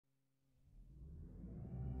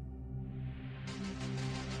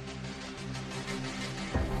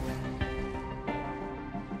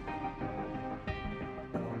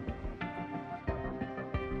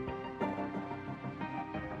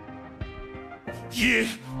Yeah,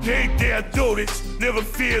 ain't there, I do this, never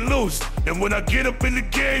feel loose. And when I get up in the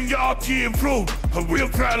game, y'all can improve. A real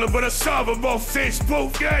problem, but I solve them on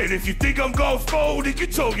Facebook. Yeah, and if you think I'm gon' fold, then you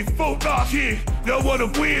told your fault. Nah, yeah, don't wanna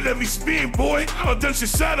win, let me spin, boy. I'm done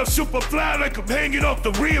side, I'm super fly like I'm hanging off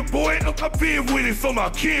the rear, boy. I've been winning for my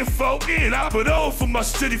kinfolk, and I put on for my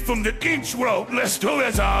city from the intro. Let's go,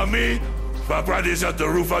 that's how I'm in. If I ride this out the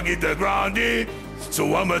roof, I get the ground in.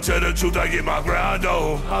 So I'ma tell the truth, I get my grind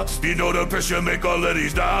on. You know the pressure make all of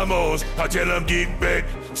these diamonds. I tell them get back,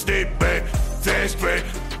 stay back, fast track,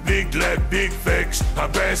 big lap, big facts, I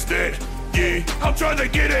pass that. Yeah, I'm trying to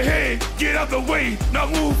get ahead, get out the way. Now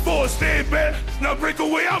move forward, stand back, now break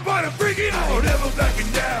away. I'm about to bring it on, never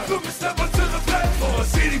backing down. Put me step onto the platform, a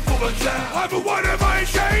city full of time. I've been whatever I ain't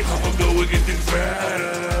changed. I'ma go and get things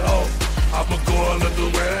right. Oh, I'ma go all of the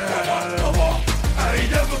way. I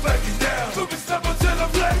ain't never backing down. Put me step onto the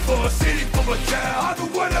platform, a city full of time. I've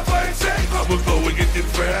been whatever I ain't changed. I'ma go and get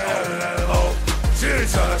things right. Oh, see the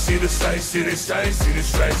time, see the sights, see the sights, see the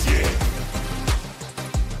stripes, yeah.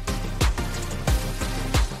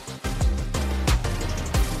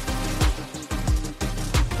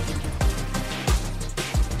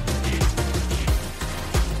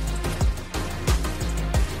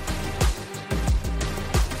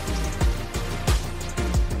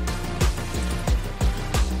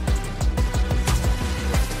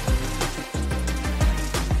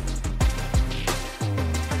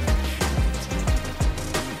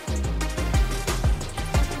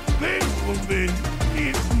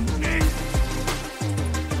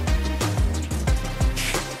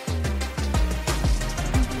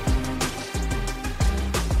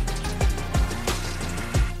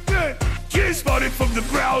 Started from the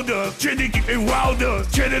ground up, Jenny getting wilder.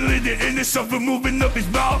 Channeling the inner suffer, moving up his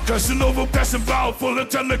mouth. Cussing over, passing by, full of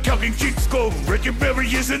time to count and keep score. Breaking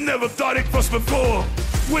barriers and never thought it crossed before.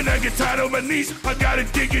 When I get tired on my knees, I gotta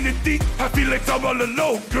dig in it deep. I feel like I'm all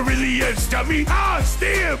alone, guerrillas got me. I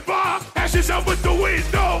stand by, ashes out with the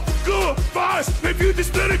window. Good vibes, maybe you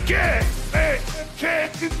just let it get. Hey,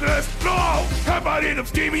 can't let's blow. How about it, I'm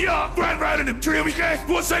scheming up, grind right in the dream.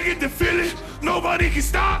 Once I get the feeling, nobody can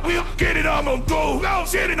stop me. Get it, I'm on go. Now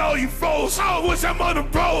shitting all you froze. Oh, once I'm on the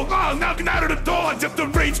road, I'm knocking out of the door. I jump the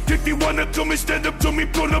range. If you wanna come and stand up to me,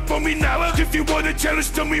 pull up on me now. If you wanna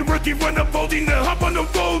challenge to me, rookie, run up holding the hop on the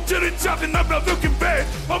road to the top and I'm not looking back.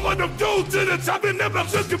 I'm on the road to the top and I'm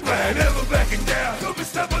not looking back. Never backing down. Come and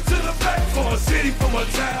step onto the platform, city for my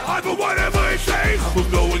town. I go whatever it takes. I'ma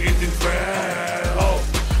go and get this brand. Oh,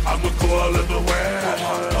 I'ma go all of the way.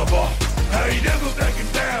 I ain't never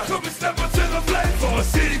backing down. Come and step onto the platform, a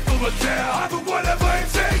city full of town. I do whatever it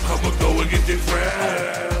takes. I'ma go and get this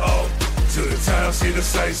brand. Oh, to the town, see the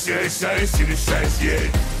sights, yeah, sights, see the sights, yeah,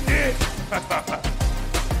 yeah.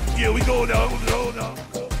 Yeah, we go down, we go down.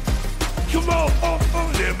 Come on,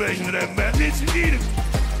 oh, they're making that man. Did you need it?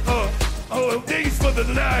 Oh, thanks for the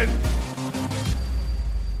line.